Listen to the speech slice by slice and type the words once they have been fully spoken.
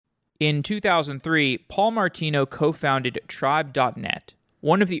In 2003, Paul Martino co-founded Tribe.net,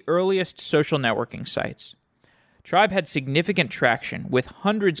 one of the earliest social networking sites. Tribe had significant traction with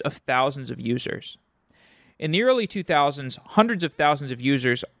hundreds of thousands of users. In the early 2000s, hundreds of thousands of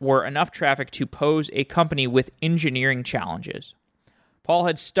users were enough traffic to pose a company with engineering challenges. Paul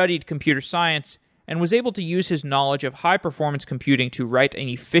had studied computer science and was able to use his knowledge of high-performance computing to write an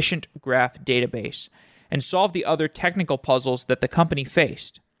efficient graph database and solve the other technical puzzles that the company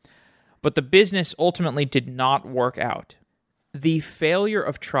faced. But the business ultimately did not work out. The failure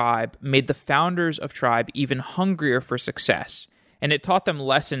of Tribe made the founders of Tribe even hungrier for success, and it taught them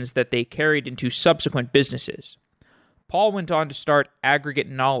lessons that they carried into subsequent businesses. Paul went on to start Aggregate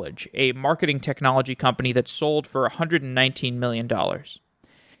Knowledge, a marketing technology company that sold for $119 million.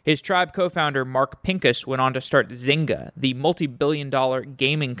 His Tribe co-founder Mark Pincus went on to start Zynga, the multi-billion-dollar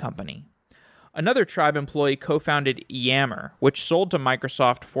gaming company. Another Tribe employee co-founded Yammer, which sold to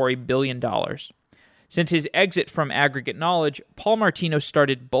Microsoft for $1 billion. Since his exit from Aggregate Knowledge, Paul Martino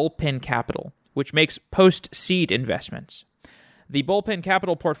started Bullpen Capital, which makes post-seed investments. The Bullpen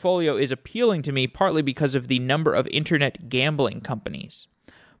Capital portfolio is appealing to me partly because of the number of internet gambling companies.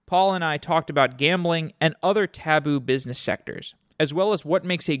 Paul and I talked about gambling and other taboo business sectors, as well as what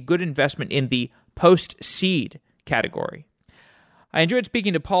makes a good investment in the post-seed category. I enjoyed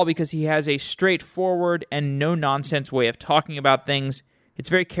speaking to Paul because he has a straightforward and no-nonsense way of talking about things. It's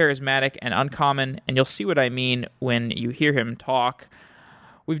very charismatic and uncommon, and you'll see what I mean when you hear him talk.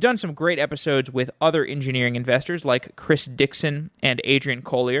 We've done some great episodes with other engineering investors like Chris Dixon and Adrian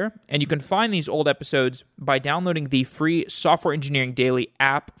Collier, and you can find these old episodes by downloading the free Software Engineering Daily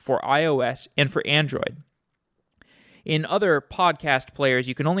app for iOS and for Android. In other podcast players,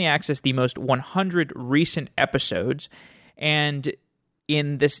 you can only access the most 100 recent episodes, and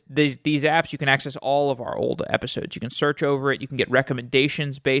in these apps, you can access all of our old episodes. You can search over it. You can get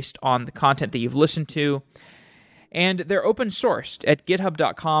recommendations based on the content that you've listened to. And they're open sourced at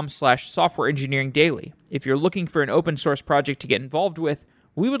github.com/softwareengineeringdaily. If you're looking for an open source project to get involved with,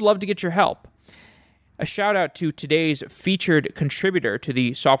 we would love to get your help. A shout out to today's featured contributor to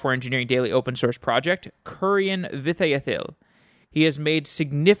the Software Engineering Daily open source project, Kurian Vithayathil. He has made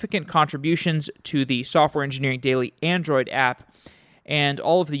significant contributions to the Software Engineering Daily Android app, and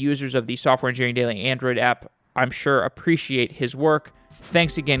all of the users of the Software Engineering Daily Android app, I'm sure, appreciate his work.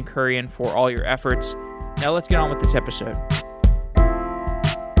 Thanks again, Kurian, for all your efforts. Now let's get on with this episode.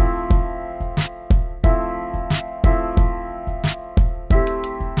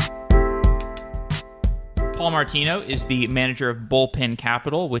 Paul Martino is the manager of Bullpen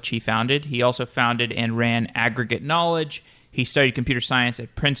Capital, which he founded. He also founded and ran Aggregate Knowledge. He studied computer science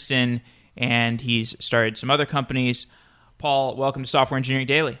at Princeton, and he's started some other companies. Paul, welcome to Software Engineering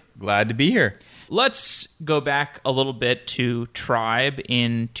Daily. Glad to be here. Let's go back a little bit to Tribe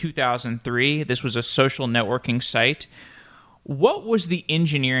in 2003. This was a social networking site. What was the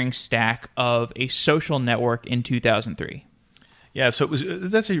engineering stack of a social network in 2003? Yeah,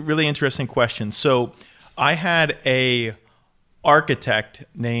 that's a really interesting question. So I had a architect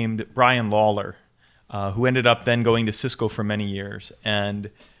named Brian Lawler, who ended up then going to Cisco for many years.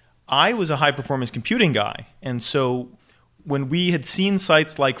 And I was a high-performance computing guy. And so when we had seen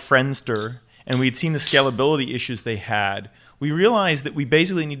sites like Friendster and we had seen the scalability issues they had, we realized that we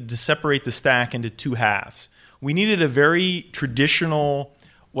basically needed to separate the stack into two halves. We needed a very traditional,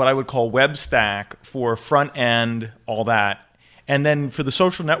 what I would call web stack for front end, all that. And then for the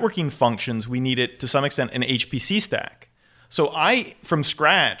social networking functions, we needed, to some extent, an HPC stack. So I, from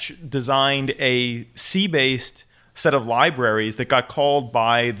scratch, designed a C-based set of libraries that got called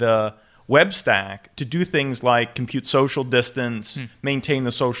by the web stack to do things like compute social distance, maintain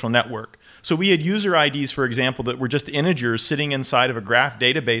the social network. So we had user IDs, for example, that were just integers sitting inside of a graph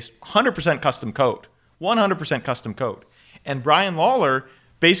database, 100% custom code, 100% custom code. And Brian Lawler,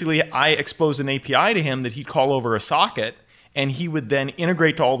 basically, I exposed an API to him that he'd call over a socket, and he would then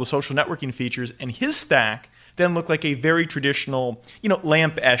integrate to all the social networking features, and his stack then looked like a very traditional,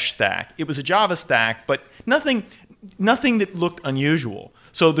 LAMP-esh stack. It was a Java stack, but nothing that looked unusual.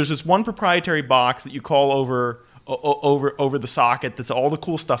 So there's this one proprietary box that you call over the socket that's all the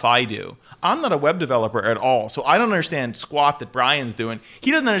cool stuff I do. I'm not a web developer at all, so I don't understand squat that Brian's doing.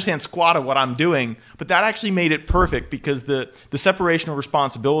 He doesn't understand squat of what I'm doing, but that actually made it perfect because the separation of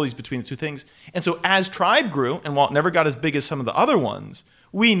responsibilities between the two things. And so as Tribe grew, and while it never got as big as some of the other ones,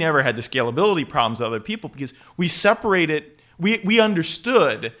 we never had the scalability problems of other people because we separated. We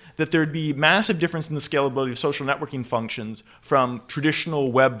understood that there'd be massive difference in the scalability of social networking functions from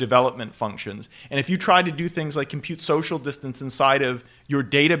traditional web development functions. And if you tried to do things like compute social distance inside of your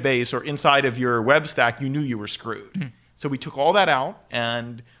database or inside of your web stack, you knew you were screwed. So we took all that out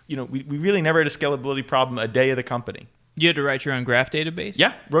and we really never had a scalability problem a day of the company. You had to write your own graph database?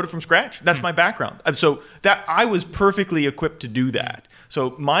 Yeah, wrote it from scratch. That's my background. So that I was perfectly equipped to do that.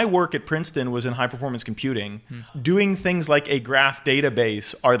 So my work at Princeton was in high performance computing. Doing things like a graph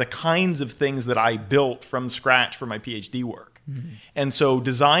database are the kinds of things that I built from scratch for my PhD work. And so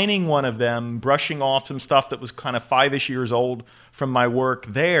designing one of them, brushing off some stuff that was kind of 5-ish years old from my work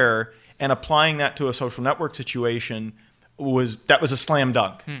there, and applying that to a social network situation was a slam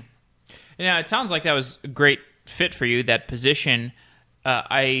dunk. Now, it sounds like that was a great fit for you, that position.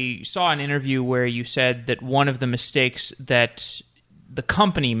 I saw an interview where you said that one of the mistakes that the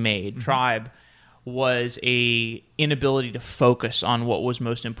company made, Tribe, was a inability to focus on what was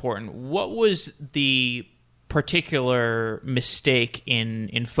most important. What was the particular mistake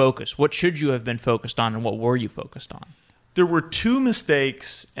in focus? What should you have been focused on, and what were you focused on? There were two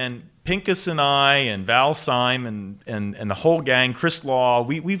mistakes, and Pincus and I and Val Syme and the whole gang, Chris Law,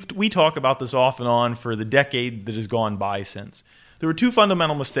 we talk about this off and on for the decade that has gone by since. There were two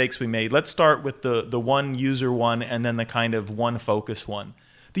fundamental mistakes we made. Let's start with the one user one and then the kind of one focus one.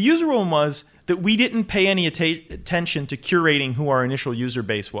 The user one was that we didn't pay any attention to curating who our initial user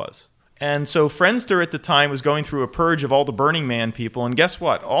base was. And so Friendster at the time was going through a purge of all the Burning Man people. And guess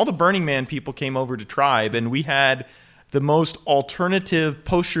what? All the Burning Man people came over to Tribe, and we had the most alternative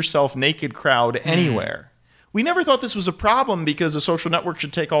post yourself naked crowd anywhere. We never thought this was a problem because a social network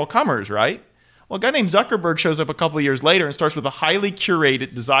should take all comers, right? Well, a guy named Zuckerberg shows up a couple of years later and starts with a highly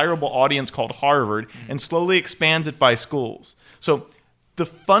curated, desirable audience called Harvard and slowly expands it by schools. So the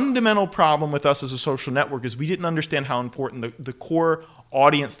fundamental problem with us as a social network is we didn't understand how important the core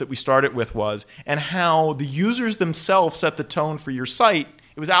audience that we started with was, and how the users themselves set the tone for your site.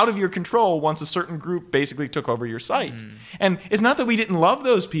 It was out of your control once a certain group basically took over your site. And it's not that we didn't love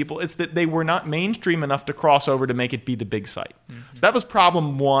those people, it's that they were not mainstream enough to cross over to make it be the big site. So that was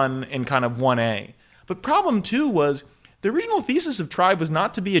problem one in kind of 1A. But problem two was the original thesis of Tribe was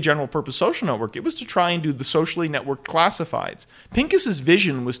not to be a general purpose social network. It was to try and do the socially networked classifieds. Pincus's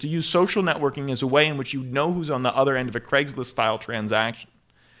vision was to use social networking as a way in which you know who's on the other end of a Craigslist style transaction.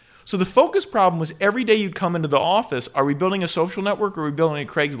 So the focus problem was every day you'd come into the office, are we building a social network or are we building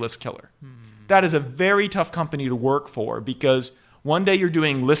a Craigslist killer? That is a very tough company to work for, because one day you're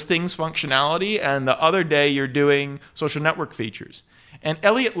doing listings functionality and the other day you're doing social network features. And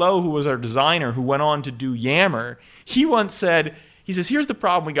Elliot Lowe, who was our designer, who went on to do Yammer, he once said, he says, here's the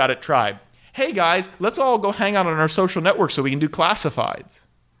problem we got at Tribe. Hey guys, let's all go hang out on our social network so we can do classifieds,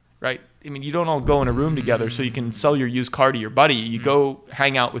 right? I mean, you don't all go in a room together so you can sell your used car to your buddy. You go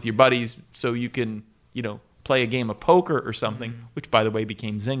hang out with your buddies so you can, play a game of poker or something, which, by the way,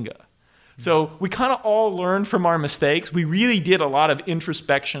 became Zynga. So we kind of all learned from our mistakes. We really did a lot of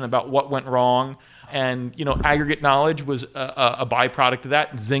introspection about what went wrong. And, aggregate knowledge was a byproduct of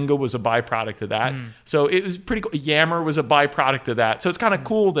that. Zynga was a byproduct of that. So it was pretty cool. Yammer was a byproduct of that. So it's kind of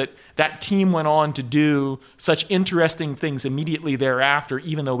cool that that team went on to do such interesting things immediately thereafter,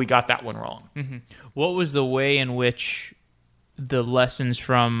 even though we got that one wrong. What was the way in which the lessons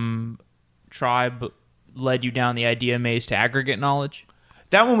from Tribe led you down the idea maze to aggregate knowledge?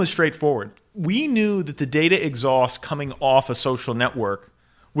 That one was straightforward. We knew that the data exhaust coming off a social network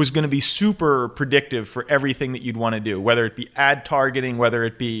was going to be super predictive for everything that you'd want to do, whether it be ad targeting, whether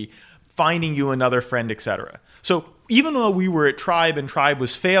it be finding you another friend, etc. So even though we were at Tribe and Tribe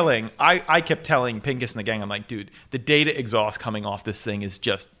was failing, I kept telling Pincus and the gang, I'm like, dude, the data exhaust coming off this thing is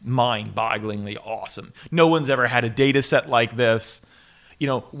just mind-bogglingly awesome. No one's ever had a data set like this.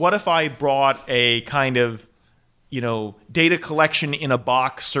 What if I brought a kind of, data collection in a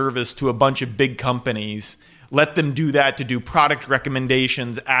box service to a bunch of big companies, let them do that to do product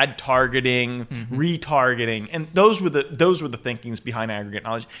recommendations, ad targeting, retargeting, and those were the thinkings behind aggregate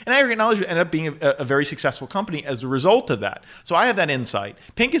knowledge. And aggregate knowledge ended up being a very successful company as a result of that. So I have that insight.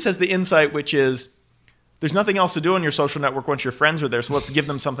 Pincus has the insight, which is there's nothing else to do on your social network once your friends are there, so let's give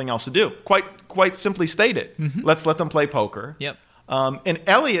them something else to do. Quite simply stated. Let's let them play poker. Yep. And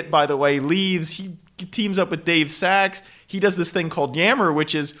Elliot, by the way, leaves. He teams up with Dave Sachs. He does this thing called Yammer,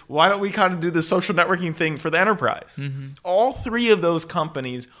 which is, why don't we kind of do the social networking thing for the enterprise? All three of those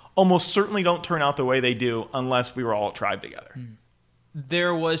companies almost certainly don't turn out the way they do unless we were all at Tribe together.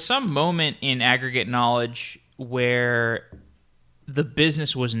 There was some moment in aggregate knowledge where the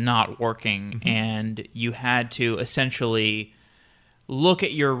business was not working and you had to essentially look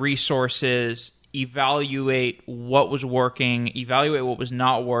at your resources, evaluate what was working, evaluate what was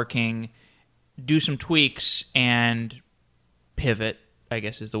not working, do some tweaks, and pivot, I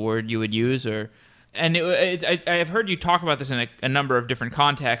guess is the word you would use, or And I've heard you talk about this in a number of different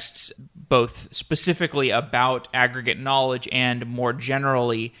contexts, both specifically about aggregate knowledge and more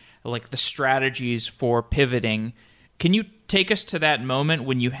generally, like the strategies for pivoting. Can you take us to that moment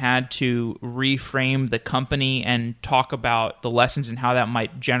when you had to reframe the company and talk about the lessons and how that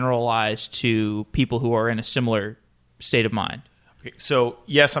might generalize to people who are in a similar state of mind? Okay, so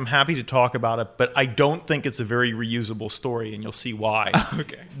yes, I'm happy to talk about it, but I don't think it's a very reusable story, and you'll see why.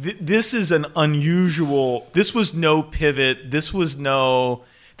 Okay. This is an unusual. This was no pivot. This was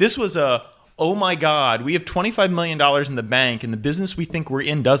a. Oh my God, we have $25 million in the bank, and the business we think we're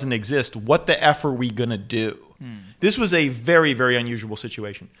in doesn't exist. What the F are we gonna do? This was a very, very unusual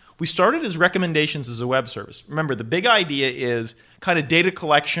situation. We started as recommendations as a web service. Remember, the big idea is kind of data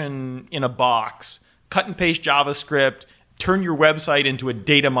collection in a box, cut and paste JavaScript, turn your website into a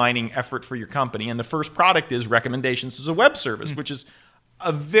data mining effort for your company. And the first product is recommendations as a web service, which is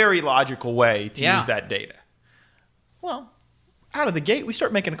a very logical way to use that data. Well, out of the gate, we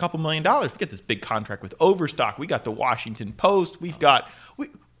start making a couple $1 million. We get this big contract with Overstock. We got the Washington Post. We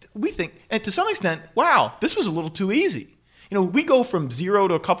think, and to some extent, wow, this was a little too easy. We go from zero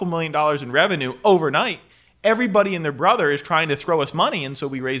to a couple $1 million in revenue overnight. Everybody and their brother is trying to throw us money, and so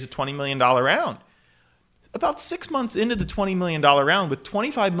we raise a $20 million round. About 6 months into the $20 million round, with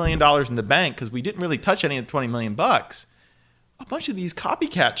 $25 million in the bank, because we didn't really touch any of the $20 million bucks, a bunch of these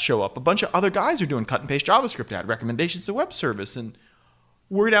copycats show up. A bunch of other guys are doing cut and paste JavaScript ad recommendations to web service, and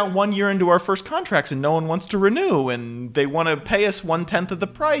we're now 1 year into our first contracts, and no one wants to renew, and they want to pay us 1/10 of the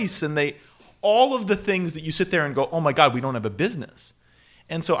price, and all of the things that you sit there and go, oh my God, we don't have a business.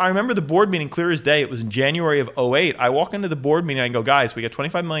 And so I remember the board meeting clear as day. It was in January of 2008. I walk into the board meeting and I go, guys, we got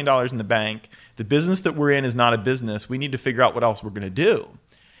 $25 million in the bank. The business that we're in is not a business. We need to figure out what else we're going to do.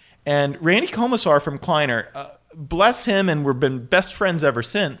 And Randy Komisar from Kleiner, bless him, and we've been best friends ever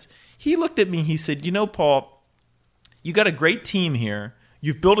since. He looked at me, he said, Paul, you got a great team here.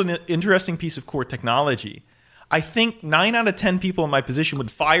 You've built an interesting piece of core technology. I think 9 out of 10 people in my position would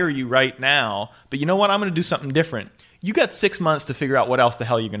fire you right now, but you know what? I'm going to do something different. You got 6 months to figure out what else the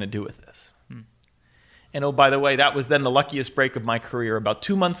hell you're going to do with this. And oh, by the way, that was then the luckiest break of my career. About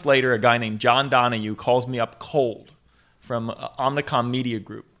 2 months later, a guy named John Donahue calls me up cold from Omnicom Media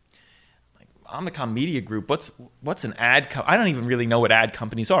Group. Omnicom Media Group, what's an ad company? I don't even really know what ad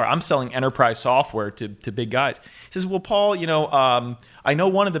companies are. I'm selling enterprise software to big guys. He says, well, Paul, I know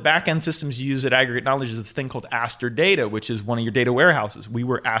one of the back-end systems you use at Aggregate Knowledge is this thing called Aster Data, which is one of your data warehouses. We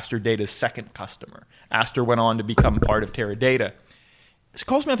were Aster Data's second customer. Aster went on to become part of Teradata. He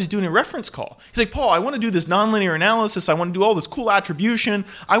calls me up, he's doing a reference call. He's like, Paul, I want to do this nonlinear analysis. I want to do all this cool attribution.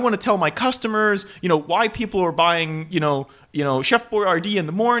 I want to tell my customers, why people are buying, Chef Boyardee in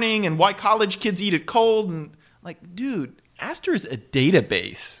the morning and why college kids eat it cold. And dude, Aster is a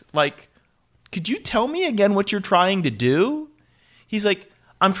database. Could you tell me again what you're trying to do? He's like,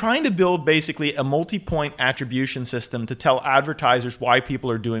 I'm trying to build basically a multi-point attribution system to tell advertisers why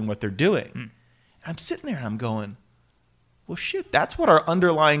people are doing what they're doing. And I'm sitting there and I'm going, well, shit, that's what our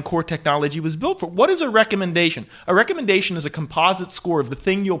underlying core technology was built for. What is a recommendation? A recommendation is a composite score of the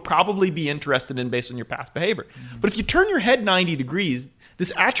thing you'll probably be interested in based on your past behavior. But if you turn your head 90 degrees,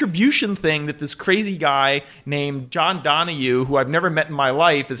 this attribution thing that this crazy guy named John Donahue, who I've never met in my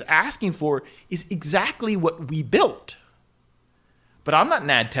life, is asking for is exactly what we built. But I'm not an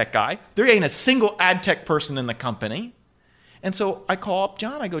ad tech guy. There ain't a single ad tech person in the company. And so I call up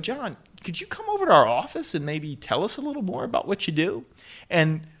John. I go, John, could you come over to our office and maybe tell us a little more about what you do?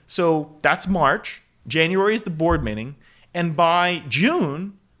 And so that's March. January is the board meeting. And by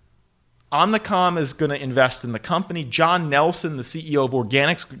June, Omnicom is going to invest in the company. John Nelson, the CEO of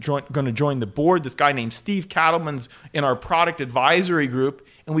Organics, going to join the board. This guy named Steve Cattleman's in our product advisory group.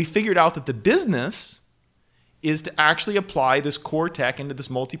 And we figured out that the business is to actually apply this core tech into this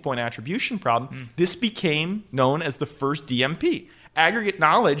multi-point attribution problem. This became known as the first DMP. Aggregate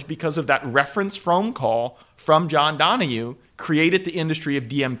Knowledge, because of that reference phone call from John Donahue, created the industry of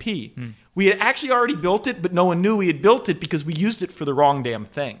DMP. We had actually already built it, but no one knew we had built it because we used it for the wrong damn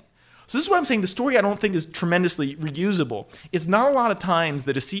thing. So this is why I'm saying the story I don't think is tremendously reusable. It's not a lot of times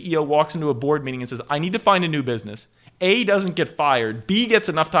that a CEO walks into a board meeting and says, I need to find a new business. A doesn't get fired, B gets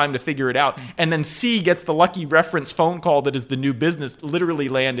enough time to figure it out, and then C gets the lucky reference phone call that is the new business literally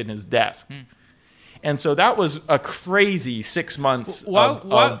land in his desk. And so that was a crazy 6 months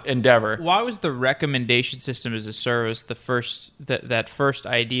of endeavor. Why was the recommendation system as a service the first that first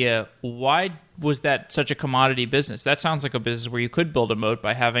idea? Why was that such a commodity business? That sounds like a business where you could build a moat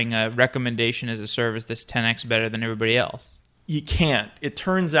by having a recommendation as a service that's 10x better than everybody else. You can't. It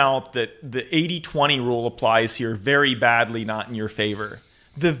turns out that the 80-20 rule applies here very badly, not in your favor.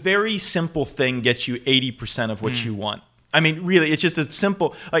 the very simple thing gets you 80% of what you want. I mean, really, it's just a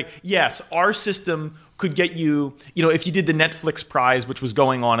simple, like, yes, our system could get you, if you did the Netflix prize, which was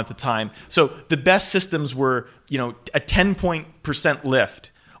going on at the time. So the best systems were, a 10%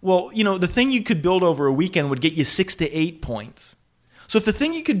 lift. Well, the thing you could build over a weekend would get you 6 to 8 points. So if the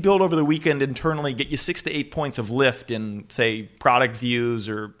thing you could build over the weekend internally get you 6 to 8 points of lift in, say, product views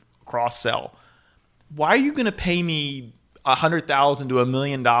or cross-sell, why are you going to pay me $100,000 to $1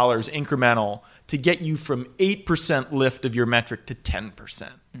 million incremental to get you from 8% lift of your metric to 10%?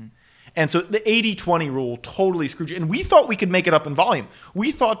 And so the 80-20 rule totally screwed you. And we thought we could make it up in volume.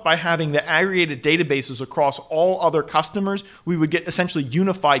 We thought by having the aggregated databases across all other customers, we would get essentially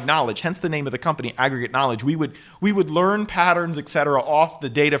unified knowledge, hence the name of the company, Aggregate Knowledge. We would learn patterns, et cetera, off the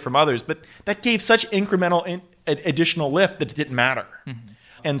data from others. But that gave such incremental additional lift that it didn't matter.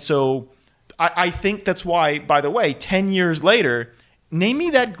 And so I think that's why, by the way, 10 years later, name me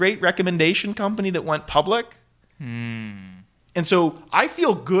that great recommendation company that went public. And so I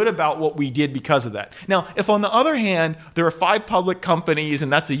feel good about what we did because of that. Now, if on the other hand, there are 5 public companies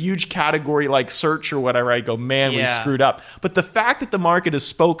and that's a huge category like search or whatever, I go, man, we screwed up. But the fact that the market has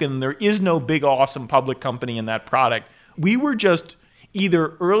spoken, there is no big, awesome public company in that product. We were just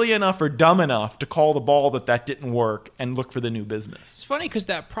either early enough or dumb enough to call the ball that didn't work and look for the new business. It's funny because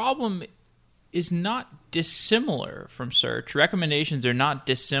that problem is not dissimilar from search. Recommendations are not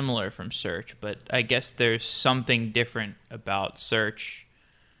dissimilar from search, but I guess there's something different about search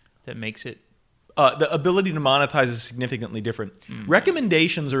that makes it... the ability to monetize is significantly different.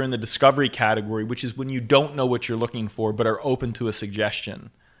 Recommendations are in the discovery category, which is when you don't know what you're looking for but are open to a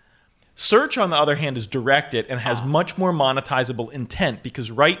suggestion. Search, on the other hand, is directed and has much more monetizable intent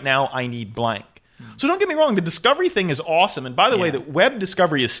because right now I need blank. So don't get me wrong, the discovery thing is awesome. And by the way, the web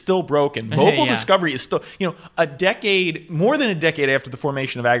discovery is still broken. Mobile discovery is still, more than a decade after the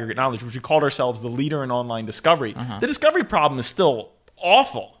formation of Aggregate Knowledge, which we called ourselves the leader in online discovery, the discovery problem is still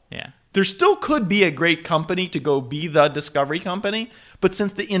awful. There still could be a great company to go be the discovery company, but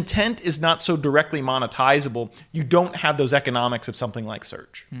since the intent is not so directly monetizable, you don't have those economics of something like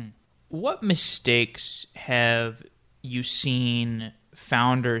search. What mistakes have you seen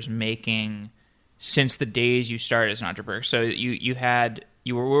founders making since the days you started as an entrepreneur? So you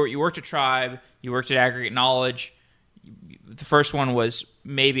worked at Tribe, you worked at Aggregate Knowledge. The first one was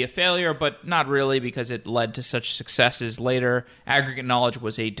maybe a failure, but not really because it led to such successes later. Aggregate Knowledge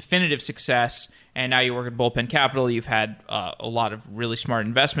was a definitive success, and now you work at Bullpen Capital. You've had a lot of really smart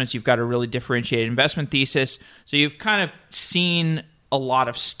investments. You've got a really differentiated investment thesis. So you've kind of seen a lot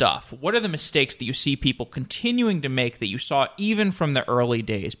of stuff. What are the mistakes that you see people continuing to make that you saw even from the early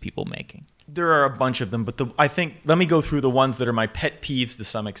days people making? There are a bunch of them, but I think let me go through the ones that are my pet peeves to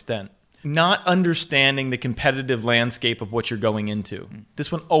some extent. Not understanding the competitive landscape of what you're going into.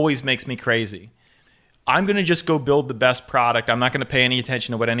 This one always makes me crazy. I'm going to just go build the best product. I'm not going to pay any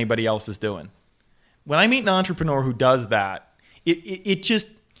attention to what anybody else is doing. When I meet an entrepreneur who does that,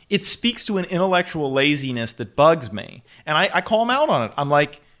 it speaks to an intellectual laziness that bugs me. And I call him out on it. I'm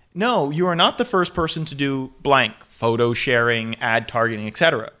like, no, you are not the first person to do blank, photo sharing, ad targeting,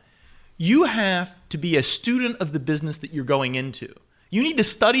 etc. You have to be a student of the business that you're going into. You need to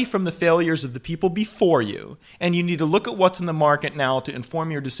study from the failures of the people before you, and you need to look at what's in the market now to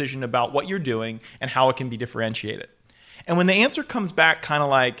inform your decision about what you're doing and how it can be differentiated. And when the answer comes back kind of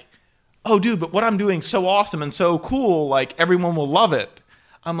like, oh, dude, but what I'm doing is so awesome and so cool, like everyone will love it.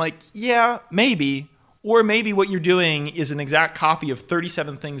 I'm like, yeah, maybe. Or maybe what you're doing is an exact copy of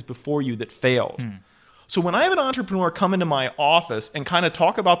 37 things before you that failed. So when I have an entrepreneur come into my office and kind of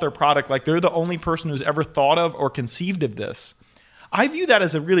talk about their product like they're the only person who's ever thought of or conceived of this, I view that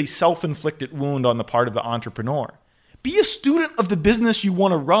as a really self-inflicted wound on the part of the entrepreneur. Be a student of the business you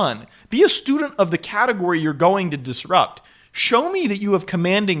want to run. Be a student of the category you're going to disrupt. Show me that you have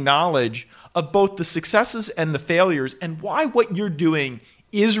commanding knowledge of both the successes and the failures and why what you're doing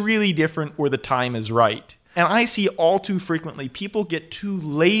is really different or the time is right. And I see all too frequently people get too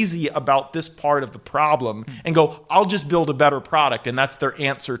lazy about this part of the problem and go, I'll just build a better product. And that's their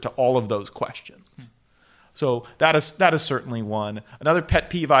answer to all of those questions. So that is certainly one. Another pet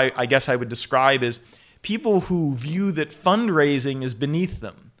peeve I guess I would describe is people who view that fundraising is beneath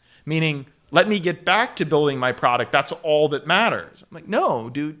them, meaning let me get back to building my product. That's all that matters. I'm like, no,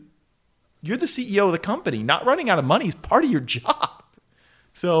 dude, you're the CEO of the company. Not running out of money is part of your job.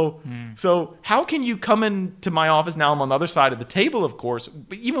 So how can you come into my office? Now I'm on the other side of the table, of course,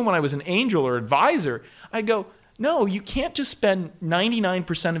 but even when I was an angel or advisor, I'd go, no, you can't just spend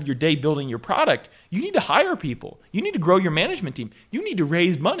 99% of your day building your product. You need to hire people. You need to grow your management team. You need to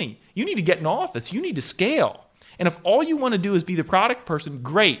raise money. You need to get an office. You need to scale. And if all you want to do is be the product person,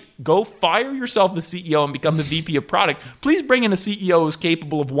 great. Go fire yourself as CEO and become the VP of product. Please bring in a CEO who's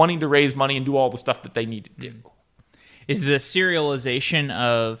capable of wanting to raise money and do all the stuff that they need to do. Is the serialization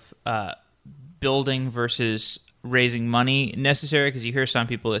of building versus raising money necessary? Because you hear some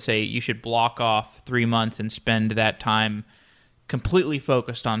people that say you should block off 3 months and spend that time completely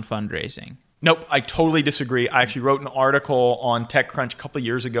focused on fundraising. Nope, I totally disagree. I actually wrote an article on TechCrunch a couple of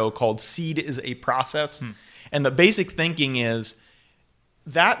years ago called Seed is a Process. And the basic thinking is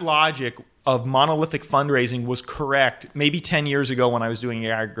that logic of monolithic fundraising was correct maybe 10 years ago when I was doing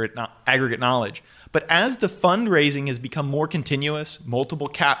aggregate knowledge. But as the fundraising has become more continuous, multiple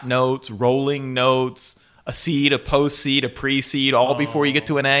cap notes, rolling notes, a seed, a post-seed, a pre-seed, all before you get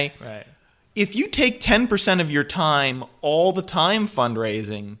to an A. Right. If you take 10% of your time all the time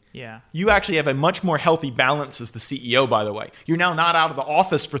fundraising, you actually have a much more healthy balance as the CEO, by the way. You're now not out of the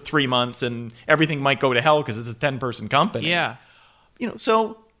office for 3 months and everything might go to hell because it's a 10-person company. Yeah.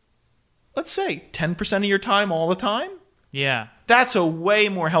 So let's say 10% of your time all the time. Yeah. That's a way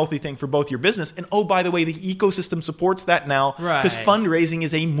more healthy thing for both your business. And oh, by the way, the ecosystem supports that now because fundraising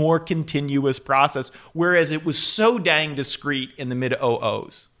is a more continuous process, whereas it was so dang discreet in the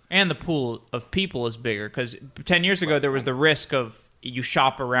mid-00s. And the pool of people is bigger because 10 years ago, there was the risk of you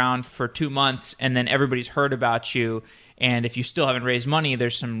shop around for 2 months and then everybody's heard about you. And if you still haven't raised money,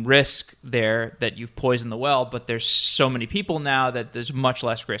 there's some risk there that you've poisoned the well. But there's so many people now that there's much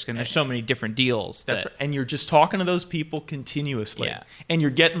less risk. And there's so many different deals. That's right. And you're just talking to those people continuously. Yeah. And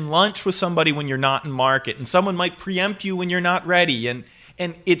you're getting lunch with somebody when you're not in market. And someone might preempt you when you're not ready. And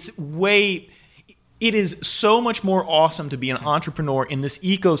it is so much more awesome to be an entrepreneur in this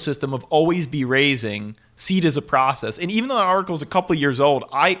ecosystem of always be raising. Seed is a process. And even though that article is a couple of years old,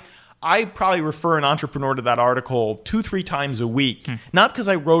 I probably refer an entrepreneur to that article 2-3 times a week. Not because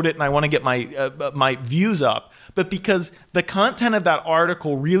I wrote it and I want to get my views up, but because the content of that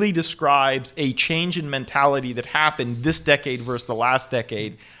article really describes a change in mentality that happened this decade versus the last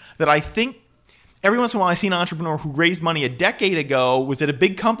decade that I think every once in a while I see an entrepreneur who raised money a decade ago, was at a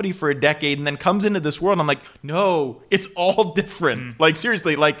big company for a decade, and then comes into this world. And I'm like, no, it's all different. Like,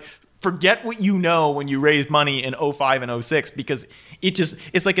 seriously, forget what you know when you raised money in 05 and 06 because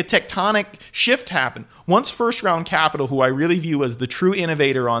it's like a tectonic shift happened. Once First Round Capital, who I really view as the true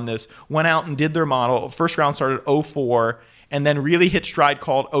innovator on this, went out and did their model. First Round started 04 and then really hit stride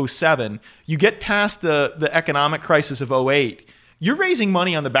called 07. You get past the economic crisis of 08. You're raising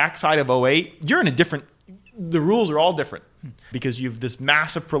money on the backside of 08. You're in the rules are all different because you have this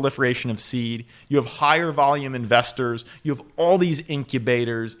massive proliferation of seed. You have higher volume investors. You have all these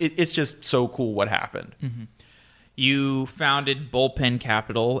incubators. It's just so cool what happened. Mm-hmm. You founded Bullpen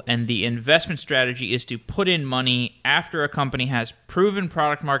Capital, and the investment strategy is to put in money after a company has proven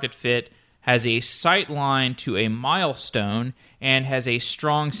product market fit, has a sight line to a milestone, and has a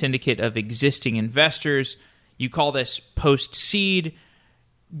strong syndicate of existing investors. You call this post-seed.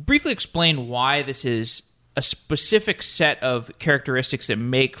 Briefly explain why this is a specific set of characteristics that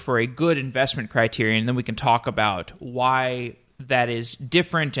make for a good investment criterion, and then we can talk about why that is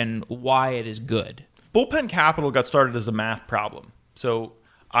different and why it is good. Bullpen Capital got started as a math problem. So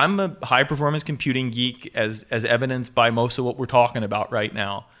I'm a high-performance computing geek, as evidenced by most of what we're talking about right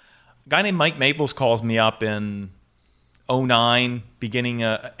now. A guy named Mike Maples calls me up in 09,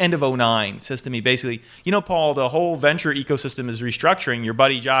 end of 09, says to me basically, Paul, the whole venture ecosystem is restructuring. Your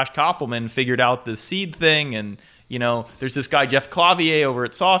buddy Josh Koppelman figured out the seed thing, and there's this guy Jeff Clavier over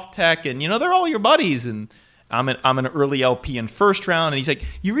at Softtech, and they're all your buddies. And I'm an early LP in First Round, and he's like,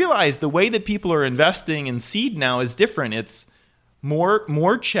 you realize the way that people are investing in seed now is different. It's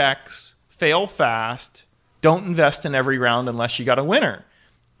more checks, fail fast, don't invest in every round unless you got a winner.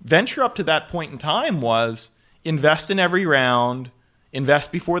 Venture up to that point in time was invest in every round,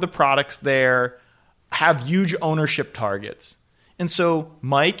 invest before the product's there, have huge ownership targets. And so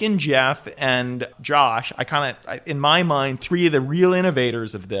Mike and Jeff and Josh, in my mind, 3 of the real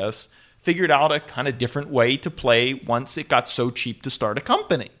innovators of this, figured out a kind of different way to play once it got so cheap to start a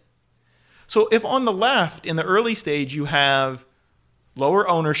company. So if on the left, in the early stage, you have lower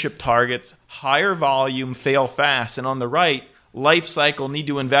ownership targets, higher volume, fail fast, and on the right, life cycle, need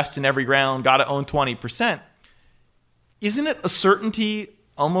to invest in every round, got to own 20%, isn't it a certainty,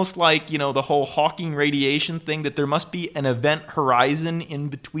 almost like, the whole Hawking radiation thing, that there must be an event horizon in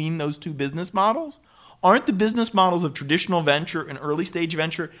between those two business models? Aren't the business models of traditional venture and early stage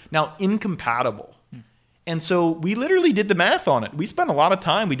venture now incompatible? And so we literally did the math on it. We spent a lot of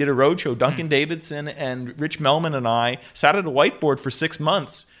time. We did a roadshow. Duncan Davidson and Rich Melman and I sat at a whiteboard for 6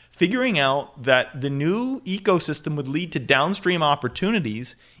 months figuring out that the new ecosystem would lead to downstream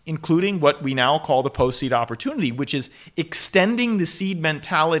opportunities, including what we now call the post-seed opportunity, which is extending the seed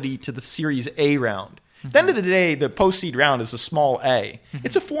mentality to the Series A round. At the end of the day, the post-seed round is a small A.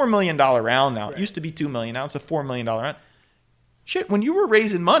 It's a $4 million round now. It used to be $2 million. Now it's a $4 million round. Shit, when you were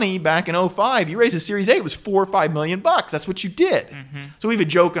raising money back in 2005, you raised a Series A, it was $4 or $5 million. That's what you did. So we have a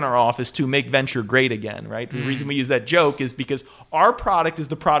joke in our office to make venture great again, right? The reason we use that joke is because our product is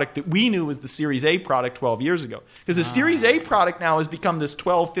the product that we knew was the Series A product 12 years ago. Because the Series A product now has become this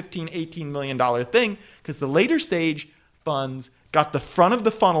 $12, $15, $18 million thing because the later stage funds got the front of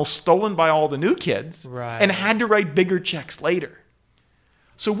the funnel stolen by all the new kids and had to write bigger checks later.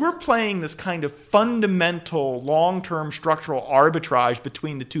 So we're playing this kind of fundamental long-term structural arbitrage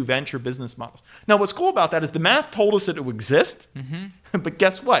between the two venture business models. Now, what's cool about that is the math told us that it would exist, but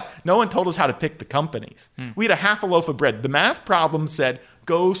guess what? No one told us how to pick the companies. We had a half a loaf of bread. The math problem said,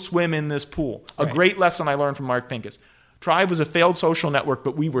 go swim in this pool. A great lesson I learned from Mark Pincus. Tribe was a failed social network,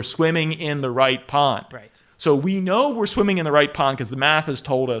 but we were swimming in the right pond. So we know we're swimming in the right pond because the math has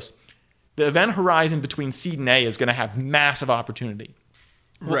told us the event horizon between seed and A is going to have massive opportunity.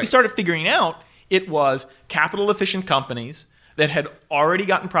 What we started figuring out, it was capital-efficient companies that had already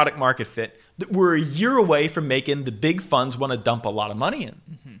gotten product market fit that were a year away from making the big funds want to dump a lot of money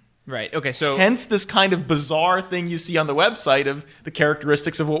in. Right. Okay. So hence this kind of bizarre thing you see on the website of the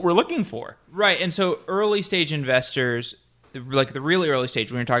characteristics of what we're looking for. Right. And so early stage investors, like the really early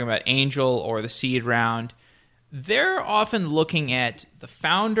stage, when you're talking about angel or the seed round, they're often looking at the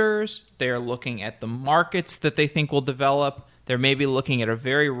founders. They're looking at the markets that they think will develop. They're maybe looking at a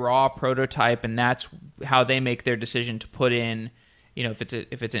very raw prototype, and that's how they make their decision to put in. You know, if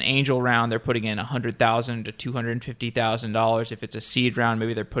it's an angel round, they're putting in $100,000 to $250,000. If it's a seed round,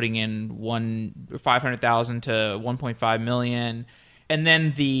 maybe they're putting in $500,000 to $1.5 million. And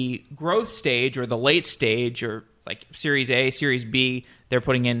then the growth stage or the late stage, or like Series A, Series B, they're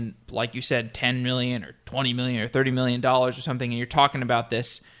putting in, like you said, $10 million or $20 million or $30 million or something. And you're talking about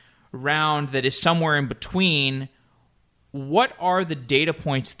this round that is somewhere in between. What are the data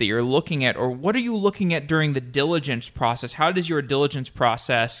points that you're looking at, or what are you looking at during the diligence process? How does your diligence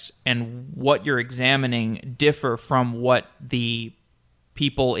process and what you're examining differ from what the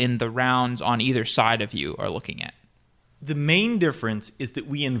people in the rounds on either side of you are looking at? The main difference is that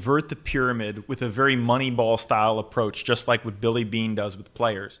we invert the pyramid with a very Moneyball style approach, just like what Billy Beane does with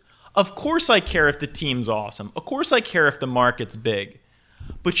players. Of course I care if the team's awesome. Of course I care if the market's big.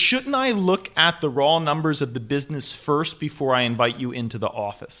 But shouldn't I look at the raw numbers of the business first before I invite you into the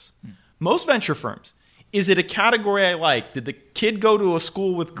office? Most venture firms, is it a category I like? Did the kid go to a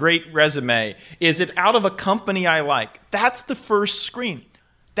school with great resume? Is it out of a company I like? That's the first screen.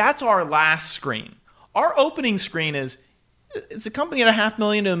 That's our last screen. Our opening screen is a company at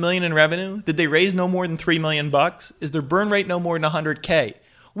 $500,000 to $1 million in revenue? Did they raise no more than $3 million? Is their burn rate no more than $100K?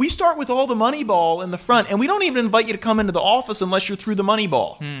 We start with all the Moneyball in the front, and we don't even invite you to come into the office unless you're through the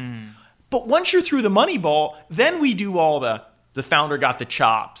Moneyball. But once you're through the Moneyball, then we do all the founder got the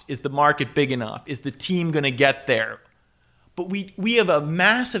chops. Is the market big enough? Is the team going to get there? But we have a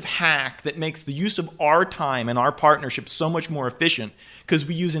massive hack that makes the use of our time and our partnership so much more efficient because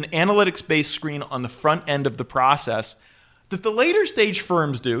we use an analytics-based screen on the front end of the process that the later stage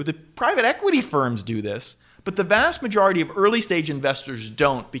firms do. The private equity firms do this. But the vast majority of early stage investors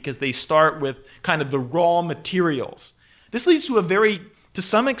don't because they start with kind of the raw materials. This leads to a very, to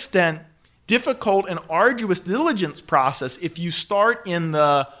some extent, difficult and arduous diligence process if you start in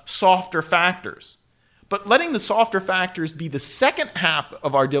the softer factors. But letting the softer factors be the second half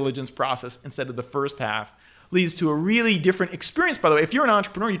of our diligence process instead of the first half leads to a really different experience. By the way, if you're an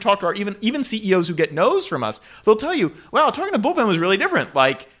entrepreneur, you talk to our even CEOs who get no's from us, they'll tell you, wow, talking to Bullpen was really different.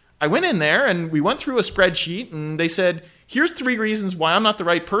 Like, I went in there and we went through a spreadsheet and they said, here's 3 reasons why I'm not the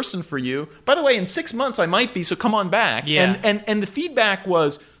right person for you. By the way, in 6 months I might be, so come on back. Yeah. And the feedback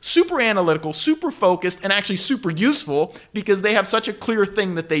was super analytical, super focused, and actually super useful because they have such a clear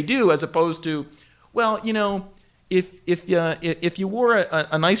thing that they do as opposed to, well, you know, if you wore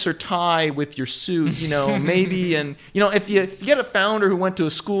a nicer tie with your suit, you know, maybe, and, you know, if you get a founder who went to a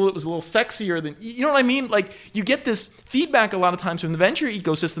school that was a little sexier than, you know what I mean? Like, you get this feedback a lot of times from the venture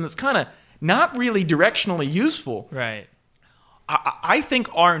ecosystem that's kind of not really directionally useful. Right. I think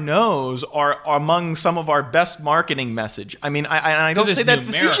our no's are among some of our best marketing message. I mean, I don't say that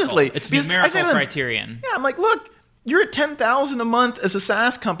facetiously. It's numerical criterion. Yeah, I'm like, look, you're at $10,000 a month as a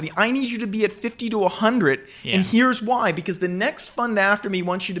SaaS company. I need you to be at 50 to 100, and here's why. Because the next fund after me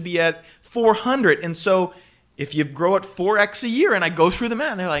wants you to be at 400, and so if you grow at 4x a year, and I go through the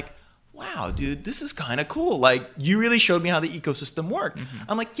math, and they're like, wow, dude, this is kind of cool. Like, you really showed me how the ecosystem worked.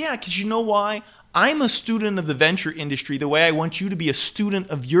 I'm like, yeah, because you know why? I'm a student of the venture industry the way I want you to be a student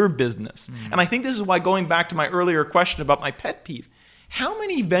of your business. And I think this is why, going back to my earlier question about my pet peeve, how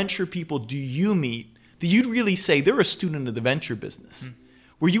many venture people do you meet that you'd really say they're a student of the venture business?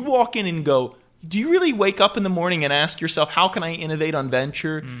 Where you walk in and go, do you really wake up in the morning and ask yourself, how can I innovate on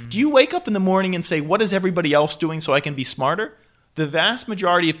venture? Do you wake up in the morning and say, what is everybody else doing so I can be smarter? The vast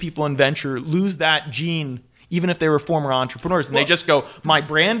majority of people in venture lose that gene, even if they were former entrepreneurs. And they just go, my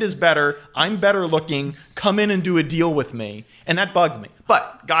brand is better, I'm better looking, come in and do a deal with me. And that bugs me.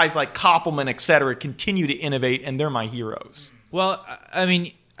 But guys like Koppelman, et cetera, continue to innovate, and they're my heroes. Well, I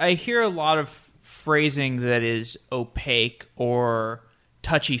mean, I hear a lot of phrasing that is opaque or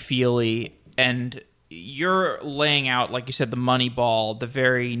touchy-feely, and you're laying out, like you said, the money ball, the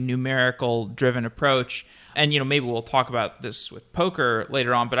very numerical-driven approach. And, maybe we'll talk about this with poker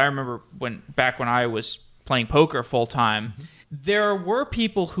later on, but I remember back when I was playing poker full-time, there were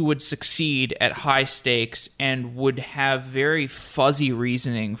people who would succeed at high stakes and would have very fuzzy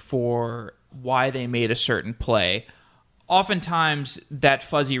reasoning for why they made a certain play. Oftentimes, that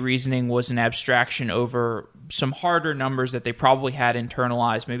fuzzy reasoning was an abstraction over some harder numbers that they probably had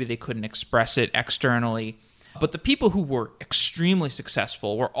internalized. Maybe they couldn't express it externally. But the people who were extremely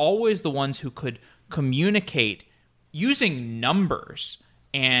successful were always the ones who could communicate using numbers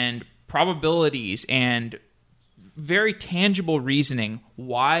and probabilities and very tangible reasoning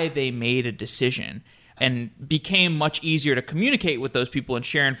why they made a decision, and became much easier to communicate with those people and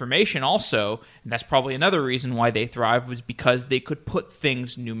share information also. And that's probably another reason why they thrived, was because they could put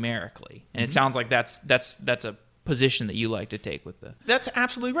things numerically. And it sounds like that's a position that you like to take with the... That's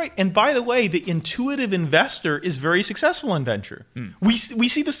absolutely right. And by the way, the intuitive investor is very successful in venture. We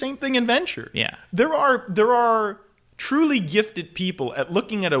see the same thing in venture. Yeah. There are truly gifted people at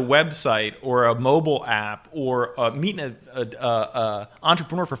looking at a website or a mobile app or meeting an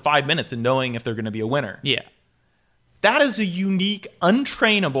entrepreneur for 5 minutes and knowing if they're going to be a winner. Yeah. That is a unique,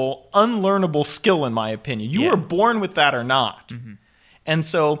 untrainable, unlearnable skill, in my opinion. You were born with that or not. And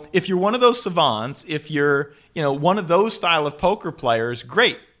so if you're one of those savants, if you're one of those style of poker players,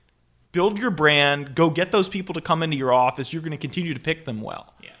 great. Build your brand. Go get those people to come into your office. You're going to continue to pick them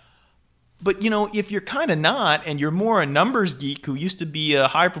well. Yeah. But, if you're kind of not, and you're more a numbers geek who used to be a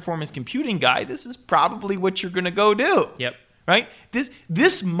high-performance computing guy, this is probably what you're going to go do. Yep. Right?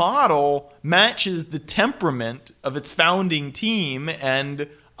 This model matches the temperament of its founding team and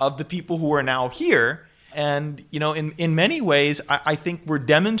of the people who are now here. And, in many ways, I think we're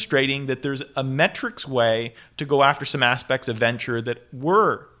demonstrating that there's a metrics way to go after some aspects of venture that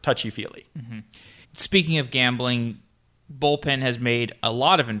were touchy-feely. Speaking of gambling, Bullpen has made a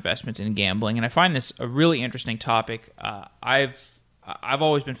lot of investments in gambling, and I find this a really interesting topic. I've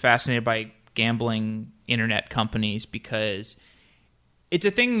always been fascinated by gambling internet companies because it's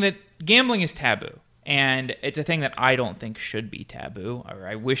a thing that gambling is taboo, and it's a thing that I don't think should be taboo, or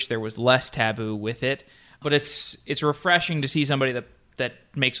I wish there was less taboo with it. But it's refreshing to see somebody that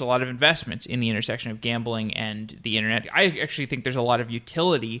makes a lot of investments in the intersection of gambling and the internet. I actually think there's a lot of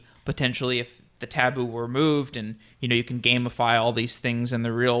utility potentially if the taboo were removed, and you can gamify all these things in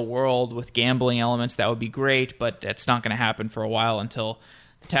the real world with gambling elements. That would be great, but that's not going to happen for a while until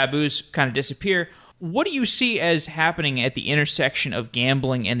the taboos kind of disappear. What do you see as happening at the intersection of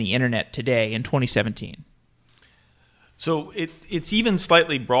gambling and the internet today in 2017? So it's even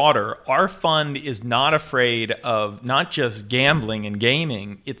slightly broader. Our fund is not afraid of not just gambling and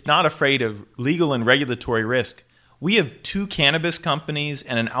gaming. It's not afraid of legal and regulatory risk. We have 2 cannabis companies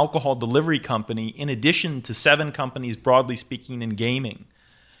and an alcohol delivery company, in addition to 7 companies, broadly speaking, in gaming.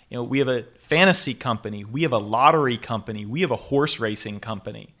 We have a fantasy company. We have a lottery company. We have a horse racing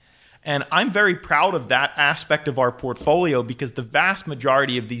company. And I'm very proud of that aspect of our portfolio because the vast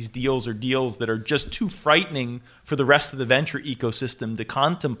majority of these deals are deals that are just too frightening for the rest of the venture ecosystem to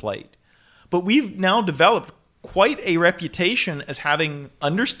contemplate. But we've now developed quite a reputation as having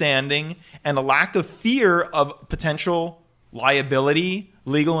understanding and a lack of fear of potential liability,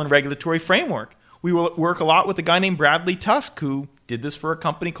 legal and regulatory framework. We work a lot with a guy named Bradley Tusk who did this for a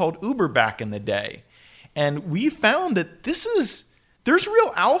company called Uber back in the day. And we found that there's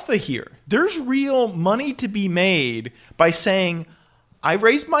real alpha here. There's real money to be made by saying, I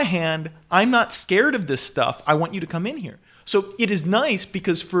raised my hand. I'm not scared of this stuff. I want you to come in here. So it is nice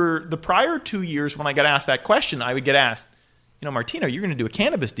because for the prior 2 years when I got asked that question, I would get asked, Martino, you're going to do a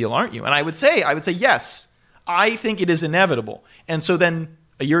cannabis deal, aren't you? And I would say, yes, I think it is inevitable. And so then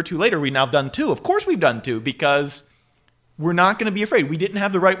a year or two later, we've now done 2. Of course we've done 2 because we're not going to be afraid. We didn't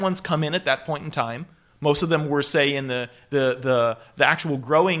have the right ones come in at that point in time. Most of them were, say, in the actual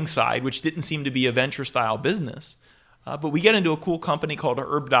growing side, which didn't seem to be a venture-style business. But we get into a cool company called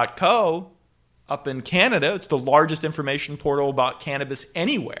Herb.co up in Canada. It's the largest information portal about cannabis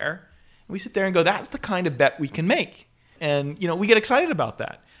anywhere. And we sit there and go, that's the kind of bet we can make. And, we get excited about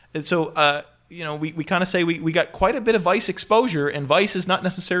that. And so, we kind of say we got quite a bit of vice exposure, and vice is not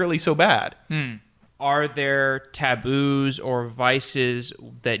necessarily so bad. Are there taboos or vices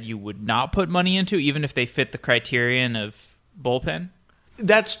that you would not put money into, even if they fit the criterion of bullpen?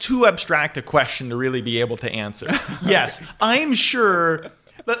 That's too abstract a question to really be able to answer. Yes, I'm sure.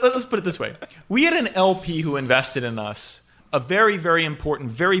 Let's put it this way. We had an LP who invested in us, a very, very important,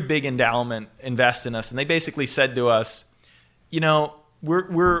 very big endowment invest in us. And they basically said to us, we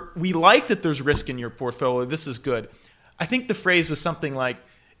like that there's risk in your portfolio. This is good. I think the phrase was something like,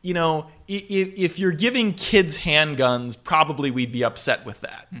 if you're giving kids handguns, probably we'd be upset with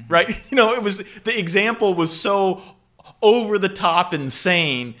that, right? It was, the example was so over the top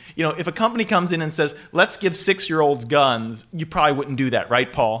insane. If a company comes in and says, let's give 6-year-olds guns, you probably wouldn't do that,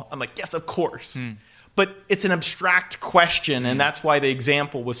 right, Paul? I'm like, yes, of course. But it's an abstract question, and that's why the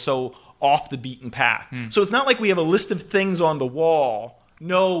example was so off the beaten path. So it's not like we have a list of things on the wall.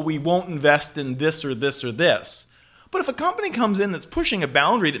 No, we won't invest in this or this or this. But if a company comes in that's pushing a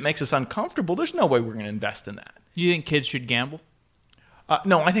boundary that makes us uncomfortable, there's no way we're going to invest in that. You think kids should gamble?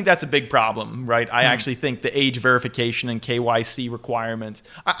 No, I think that's a big problem, right? I actually think the age verification and KYC requirements,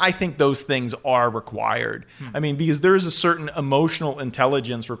 I think those things are required. I mean, because there is a certain emotional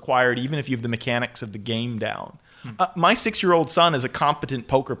intelligence required, even if you have the mechanics of the game down. My 6-year-old son is a competent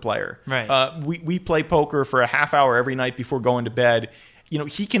poker player. Right. We play poker for a half hour every night before going to bed.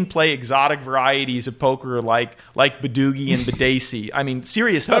 He can play exotic varieties of poker like Badoogie and Badesi. I mean,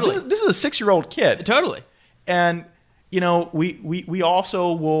 serious totally. stuff. This is a 6-year-old kid. Totally. And we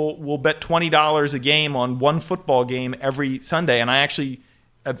also will bet $20 a game on one football game every Sunday. And I actually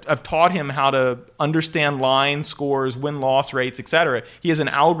I've taught him how to understand lines, scores, win-loss rates, etc. He has an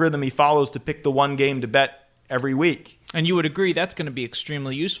algorithm he follows to pick the one game to bet every week. And you would agree that's going to be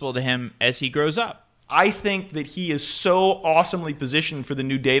extremely useful to him as he grows up. I think that he is so awesomely positioned for the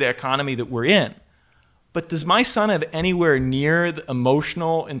new data economy that we're in. But does my son have anywhere near the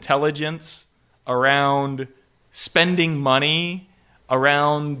emotional intelligence around spending money,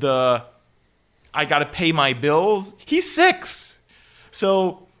 around I got to pay my bills? He's 6.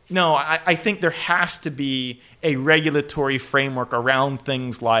 So, no, I think there has to be a regulatory framework around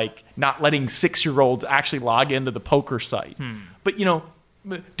things like not letting 6-year-olds actually log into the poker site. But,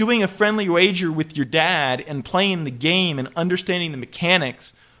 doing a friendly wager with your dad and playing the game and understanding the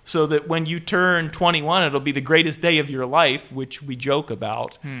mechanics so that when you turn 21, it'll be the greatest day of your life, which we joke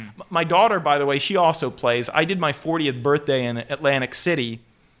about. My daughter, by the way, she also plays. I did my 40th birthday in Atlantic City.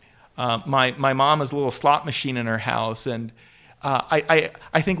 My mom has a little slot machine in her house, and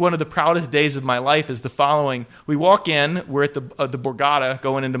I think one of the proudest days of my life is the following. We walk in, we're at the Borgata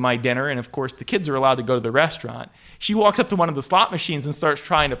going into my dinner, and of course the kids are allowed to go to the restaurant. She walks up to one of the slot machines and starts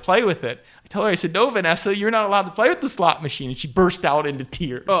trying to play with it. I tell her, I said, no, Vanessa, you're not allowed to play with the slot machine. And she burst out into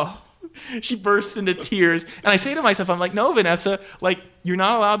tears. She bursts into tears. And I say to myself, I'm like, no, Vanessa, you're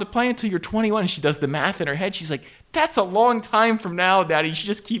not allowed to play until you're 21. And she does the math in her head. She's like, that's a long time from now, Daddy. She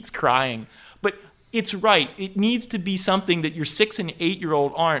just keeps crying. But it's right. It needs to be something that your 6 and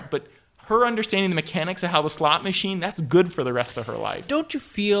 8-year-old aren't. But her understanding the mechanics of how the slot machine, that's good for the rest of her life. Don't you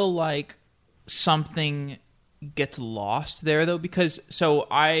feel like something gets lost there, though? Because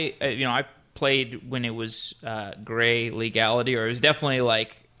I played when it was gray legality, or it was definitely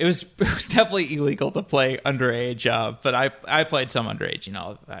it was definitely illegal to play underage. But I played some underage.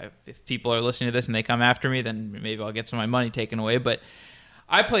 If people are listening to this and they come after me, then maybe I'll get some of my money taken away. But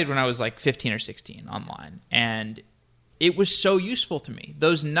I played when I was 15 or 16 online, and it was so useful to me.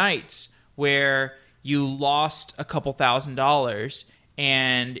 Those nights where you lost a couple $1,000s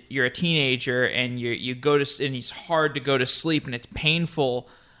and you're a teenager and you go to, and it's hard to go to sleep and it's painful,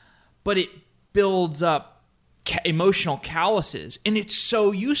 but it builds up emotional calluses, and it's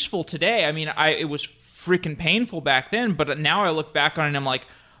so useful today. I mean, it was freaking painful back then, but now I look back on it and I'm like,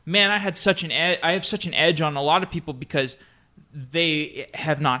 man, I have such an edge on a lot of people because they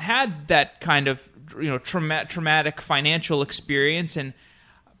have not had that kind of traumatic financial experience, and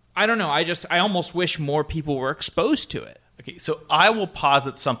I don't know. I almost wish more people were exposed to it. Okay, so I will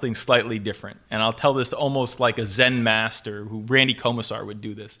posit something slightly different, and I'll tell this almost like a Zen master, who Randy Komisar would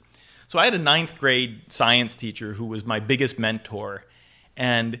do this. So I had a 9th grade science teacher who was my biggest mentor,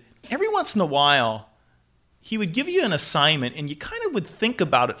 and every once in a while, he would give you an assignment, and you kind of would think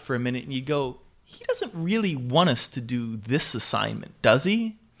about it for a minute, and you'd go, he doesn't really want us to do this assignment, does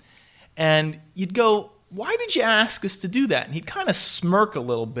he? And you'd go, why did you ask us to do that? And he'd kind of smirk a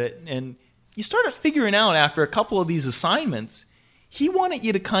little bit. And you started figuring out after a couple of these assignments, he wanted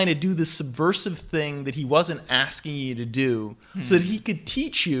you to kind of do this subversive thing that he wasn't asking you to do so that he could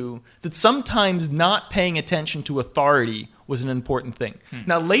teach you that sometimes not paying attention to authority was an important thing.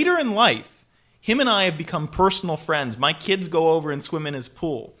 Now, later in life, him and I have become personal friends. My kids go over and swim in his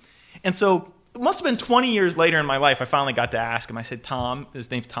pool. And so it must have been 20 years later in my life, I finally got to ask him. I said, Tom, his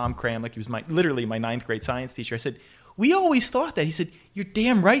name's Tom Cram, like he was literally my 9th grade science teacher. I said, we always thought that. He said, you're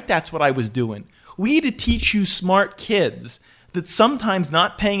damn right that's what I was doing. We had to teach you smart kids that sometimes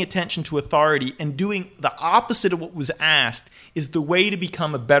not paying attention to authority and doing the opposite of what was asked is the way to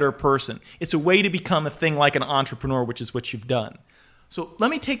become a better person. It's a way to become a thing like an entrepreneur, which is what you've done. So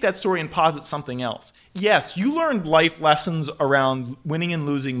let me take that story and posit something else. Yes, you learned life lessons around winning and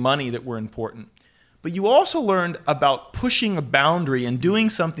losing money that were important, but you also learned about pushing a boundary and doing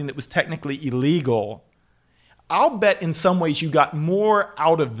something that was technically illegal. I'll bet in some ways you got more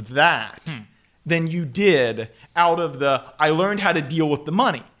out of that than you did out of the, I learned how to deal with the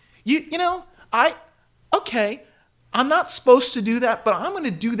money. I'm not supposed to do that, but I'm going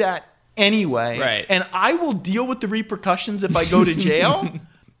to do that anyway. Right. And I will deal with the repercussions if I go to jail.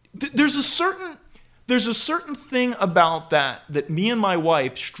 There's a certain thing about that me and my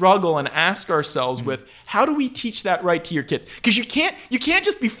wife struggle and ask ourselves with, how do we teach that right to your kids? Because you can't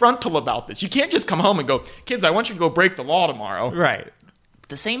just be frontal about this. You can't just come home and go, kids, I want you to go break the law tomorrow. Right. At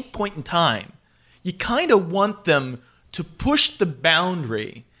the same point in time, you kind of want them to push the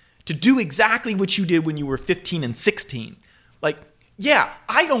boundary to do exactly what you did when you were 15 and 16. Like, yeah,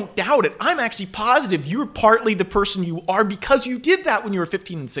 I don't doubt it. I'm actually positive you're partly the person you are because you did that when you were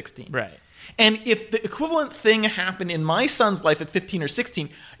 15 and 16. Right. And if the equivalent thing happened in my son's life at 15 or 16,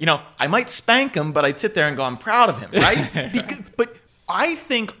 I might spank him, but I'd sit there and go, I'm proud of him, right? But I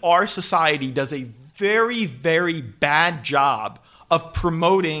think our society does a very, very bad job of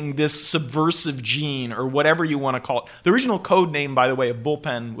promoting this subversive gene or whatever you want to call it. The original code name, by the way, of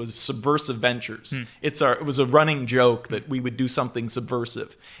Bullpen was Subversive Ventures. It was a running joke that we would do something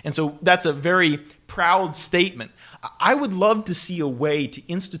subversive. And so that's a very proud statement. I would love to see a way to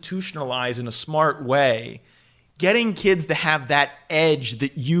institutionalize in a smart way getting kids to have that edge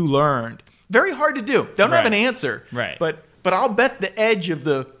that you learned. Very hard to do. They don't have an answer. Right. But I'll bet the edge of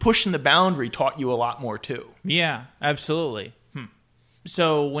the pushing the boundary taught you a lot more too. Yeah, absolutely.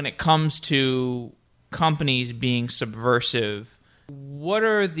 So when it comes to companies being subversive, what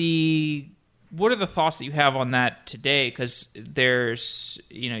are the thoughts that you have on that today? Because there's,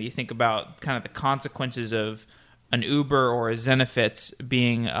 you think about kind of the consequences of an Uber or a Zenefits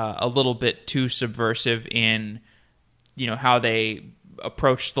being a little bit too subversive in, how they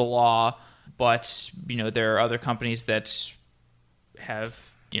approach the law. But, there are other companies that have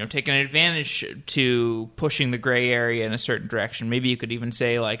taken advantage to pushing the gray area in a certain direction. Maybe you could even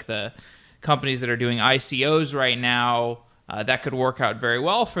say like the companies that are doing ICOs right now, that could work out very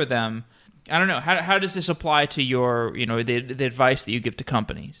well for them. I don't know. How does this apply to your, the advice that you give to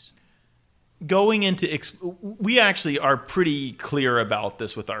companies? We actually are pretty clear about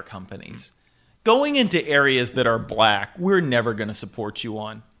this with our companies. Going into areas that are black, we're never going to support you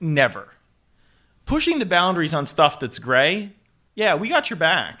on. Never. Pushing the boundaries on stuff that's gray, yeah, we got your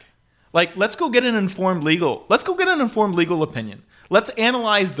back. Like, let's go get an informed legal opinion. Let's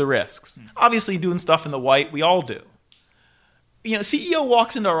analyze the risks. Obviously, doing stuff in the white, we all do. CEO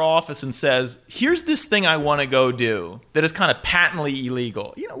walks into our office and says, here's this thing I want to go do that is kind of patently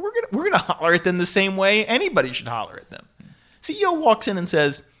illegal. We're gonna holler at them the same way anybody should holler at them. CEO walks in and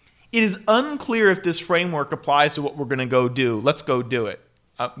says, it is unclear if this framework applies to what we're going to go do. Let's go do it.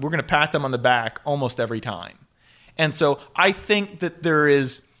 We're going to pat them on the back almost every time. And so I think that there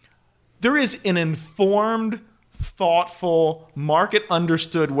is an informed, thoughtful,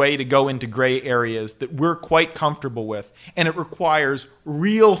 market-understood way to go into gray areas that we're quite comfortable with. And it requires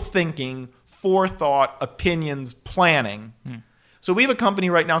real thinking, forethought, opinions, planning. So we have a company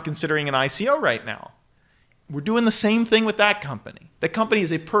right now considering an ICO right now. We're doing the same thing with that company. The company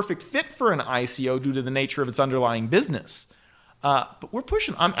is a perfect fit for an ICO due to the nature of its underlying business. But we're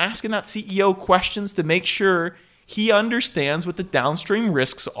pushing. I'm asking that CEO questions to make sure he understands what the downstream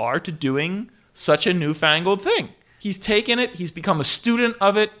risks are to doing such a newfangled thing. He's taken it. He's become a student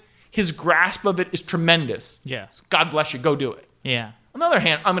of it. His grasp of it is tremendous. Yeah. God bless you. Go do it. Yeah. On the other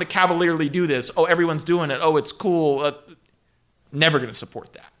hand, I'm going to cavalierly do this. Oh, everyone's doing it. Oh, it's cool. Never going to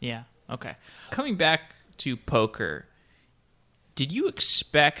support that. Yeah. Okay. Coming back to poker, did you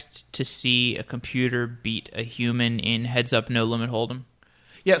expect to see a computer beat a human in Heads Up No Limit Hold'em?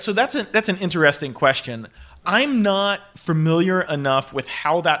 Yeah, so that's an interesting question. I'm not familiar enough with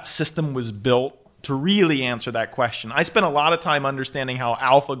how that system was built to really answer that question. I spent a lot of time understanding how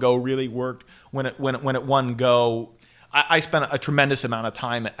AlphaGo really worked when it won Go. I spent a tremendous amount of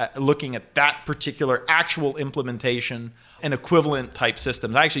time looking at that particular actual implementation and equivalent type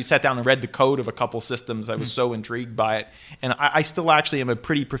systems. I actually sat down and read the code of a couple systems. I was so intrigued by it. And I still actually am a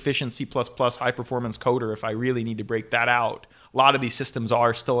pretty proficient C++ high performance coder if I really need to break that out. A lot of these systems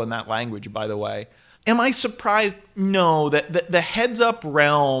are still in that language, by the way. Am I surprised? No, that the heads up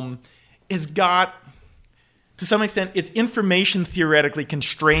realm has got, to some extent, it's information theoretically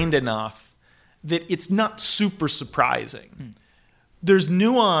constrained enough that it's not super surprising. There's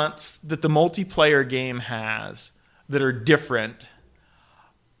nuance that the multiplayer game has that are different.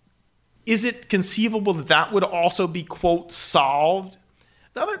 Is it conceivable that that would also be, quote, solved?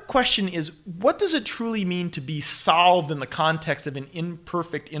 The other question is, what does it truly mean to be solved in the context of an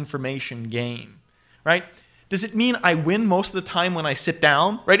imperfect information game, right? Does it mean I win most of the time when I sit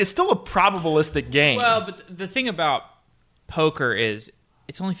down, right? It's still a probabilistic game. Well, but the thing about poker is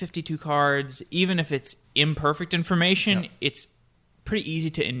it's only 52 cards. Even if it's imperfect information, it's pretty easy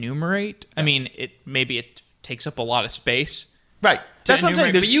to enumerate. I mean, it takes up a lot of space. Right. That's what I'm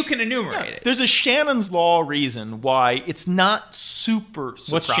saying. But you can enumerate it. There's a Shannon's Law reason why it's not super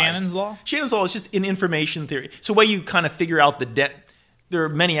surprising. What's Shannon's Law? Shannon's Law is just in information theory. So the way you kind of figure out there are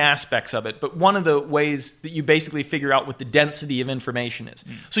many aspects of it, but one of the ways that you basically figure out what the density of information is.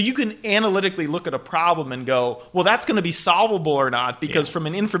 So you can analytically look at a problem and go, well, that's going to be solvable or not, because from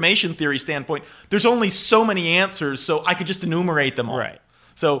an information theory standpoint, there's only so many answers, so I could just enumerate them all. Right.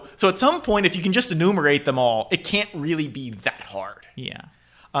 So at some point, if you can just enumerate them all, it can't really be that hard. Yeah.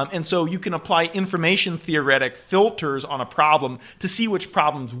 And so you can apply information theoretic filters on a problem to see which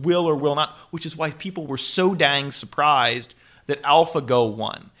problems will or will not, which is why people were so dang surprised that AlphaGo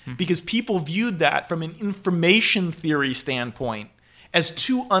won. Because people viewed that from an information theory standpoint as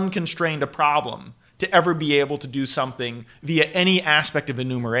too unconstrained a problem to ever be able to do something via any aspect of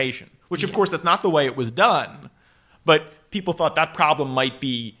enumeration, which of course that's not the way it was done, but people thought that problem might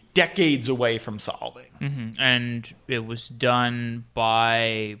be decades away from solving. And it was done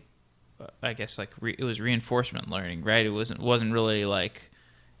by, I guess, it was reinforcement learning, right? It wasn't really like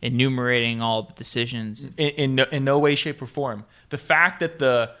enumerating all the decisions. In no way, shape, or form. The fact that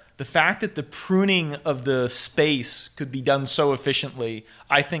the pruning of the space could be done so efficiently,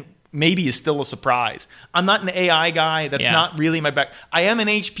 I think maybe is still a surprise. I'm not an AI guy. That's not really my back. I am an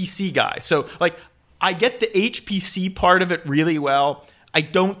HPC guy. So I get the HPC part of it really well. I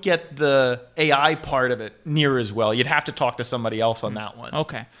don't get the AI part of it near as well. You'd have to talk to somebody else on that one.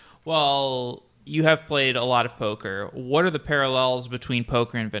 Okay. Well, you have played a lot of poker. What are the parallels between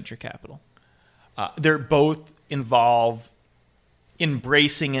poker and venture capital? They're both involve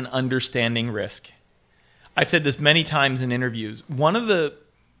embracing and understanding risk. I've said this many times in interviews. One of the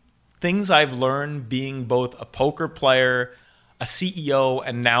things I've learned being both a poker player, a CEO,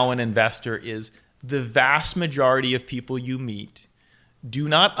 and now an investor is the vast majority of people you meet do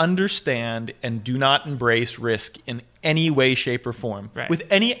not understand and do not embrace risk in any way, shape, or form with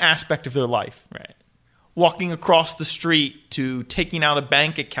any aspect of their life. Right. Walking across the street to taking out a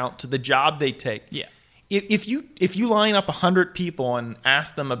bank account to the job they take. Yeah. If you line up 100 people and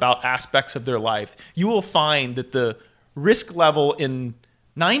ask them about aspects of their life, you will find that the risk level in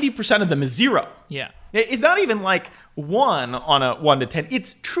 90% of them is 0. Yeah. It's not even like 1 on a 1 to 10.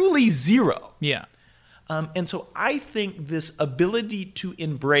 It's truly 0. Yeah. And so I think this ability to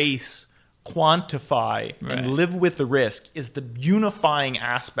embrace, quantify, and live with the risk is the unifying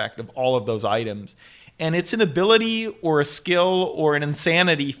aspect of all of those items. And it's an ability or a skill or an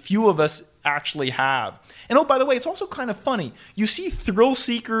insanity few of us actually have. And oh, by the way, it's also kind of funny. You see thrill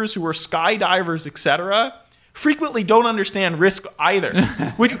seekers who are skydivers, etc., frequently don't understand risk either,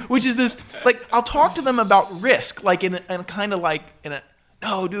 which is this, I'll talk to them about risk,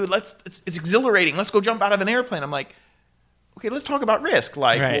 no, dude, it's exhilarating. Let's go jump out of an airplane. I'm like, okay, let's talk about risk.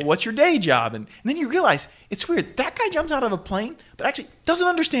 Well, what's your day job? And then you realize, it's weird. That guy jumps out of a plane, but actually doesn't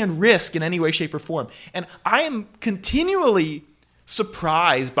understand risk in any way, shape, or form. And I am continually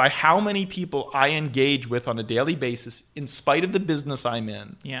surprised by how many people I engage with on a daily basis, in spite of the business I'm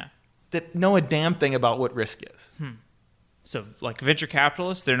in, that know a damn thing about what risk is. So, venture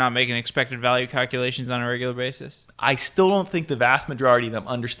capitalists, they're not making expected value calculations on a regular basis? I still don't think the vast majority of them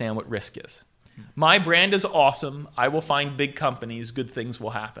understand what risk is. My brand is awesome. I will find big companies. Good things will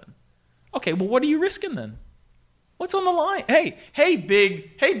happen. Okay, well, what are you risking then? What's on the line? Hey,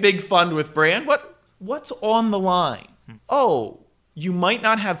 big fund with brand. What's on the line? Oh, you might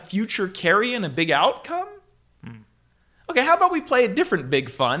not have future carry and a big outcome? Okay, how about we play a different big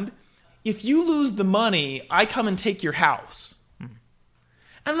fund? If you lose the money, I come and take your house.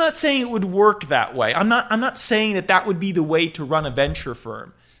 I'm not saying it would work that way. I'm not saying that would be the way to run a venture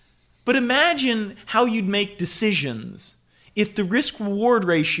firm. But imagine how you'd make decisions if the risk-reward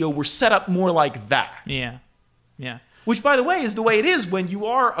ratio were set up more like that. Yeah. Yeah. Which, by the way, is the way it is when you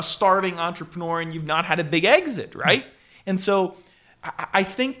are a starving entrepreneur and you've not had a big exit, right? And so I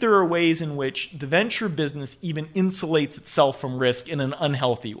think there are ways in which the venture business even insulates itself from risk in an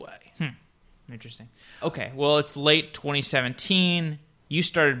unhealthy way. Interesting. Okay, well, it's late 2017. You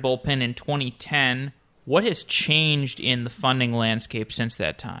started Bullpen in 2010. What has changed in the funding landscape since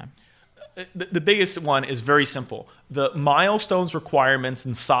that time? The biggest one is very simple. The milestones, requirements,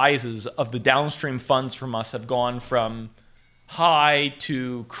 and sizes of the downstream funds from us have gone from high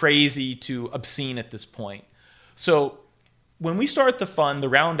to crazy to obscene at this point. So when we start the fund, the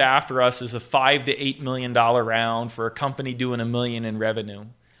round after us is a $5 to $8 million round for a company doing $1 million in revenue.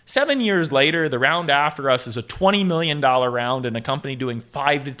 7 years later, the round after us is a $20 million round and a company doing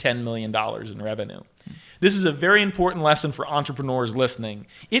 $5 to $10 million in revenue. This is a very important lesson for entrepreneurs listening.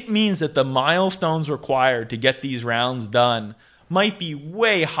 It means that the milestones required to get these rounds done might be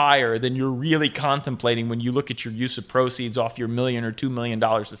way higher than you're really contemplating when you look at your use of proceeds off your $1 million or $2 million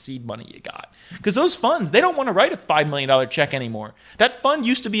of seed money you got. Because those funds, they don't want to write a $5 million check anymore. That fund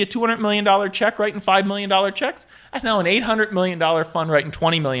used to be a $200 million check writing $5 million checks. That's now an $800 million fund writing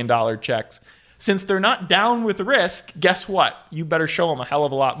 $20 million checks. Since they're not down with risk, guess what? You better show them a hell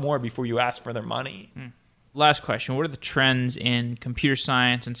of a lot more before you ask for their money. Last question. What are the trends in computer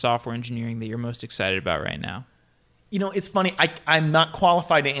science and software engineering that you're most excited about right now? You know, it's funny. I'm not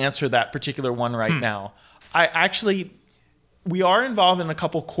qualified to answer that particular one right now. We are involved in a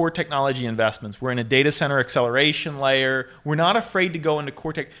couple core technology investments. We're in a data center acceleration layer. We're not afraid to go into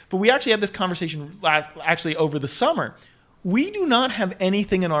core tech. But we actually had this conversation over the summer. We do not have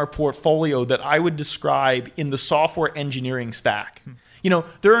anything in our portfolio that I would describe in the software engineering stack. You know,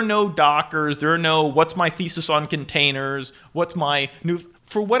 there are no Dockers. There are no what's my thesis on containers, what's my new...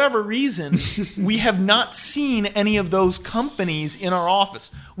 For whatever reason, we have not seen any of those companies in our office.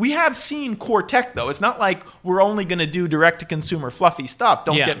 We have seen core tech, though. It's not like we're only going to do direct-to-consumer fluffy stuff.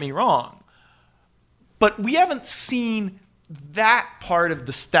 Don't get me wrong. But we haven't seen that part of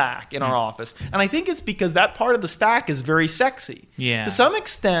the stack in our office. And I think it's because that part of the stack is very sexy. Yeah. To some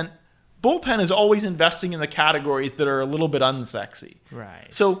extent, Bullpen is always investing in the categories that are a little bit unsexy. Right.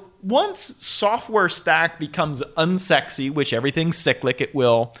 So once software stack becomes unsexy, which everything's cyclic, it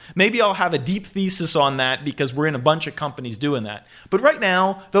will, maybe I'll have a deep thesis on that because we're in a bunch of companies doing that. But right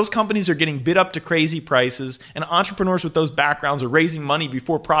now, those companies are getting bid up to crazy prices, and entrepreneurs with those backgrounds are raising money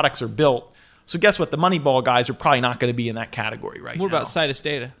before products are built. So guess what? The Moneyball guys are probably not going to be in that category right now. What about Citus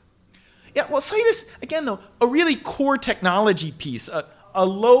Data? Yeah, well, Citus, again, though, a really core technology piece, a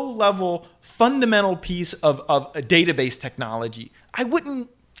low-level, fundamental piece of a database technology. I wouldn't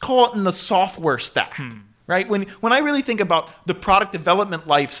call it in the software stack, right? When I really think about the product development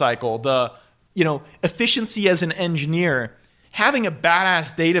lifecycle, the efficiency as an engineer, having a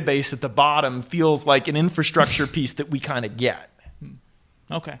badass database at the bottom feels like an infrastructure piece that we kind of get.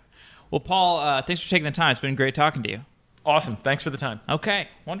 Okay. Well, Paul, thanks for taking the time. It's been great talking to you. Awesome. Thanks for the time. Okay.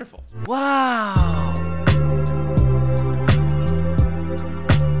 Wonderful. Wow.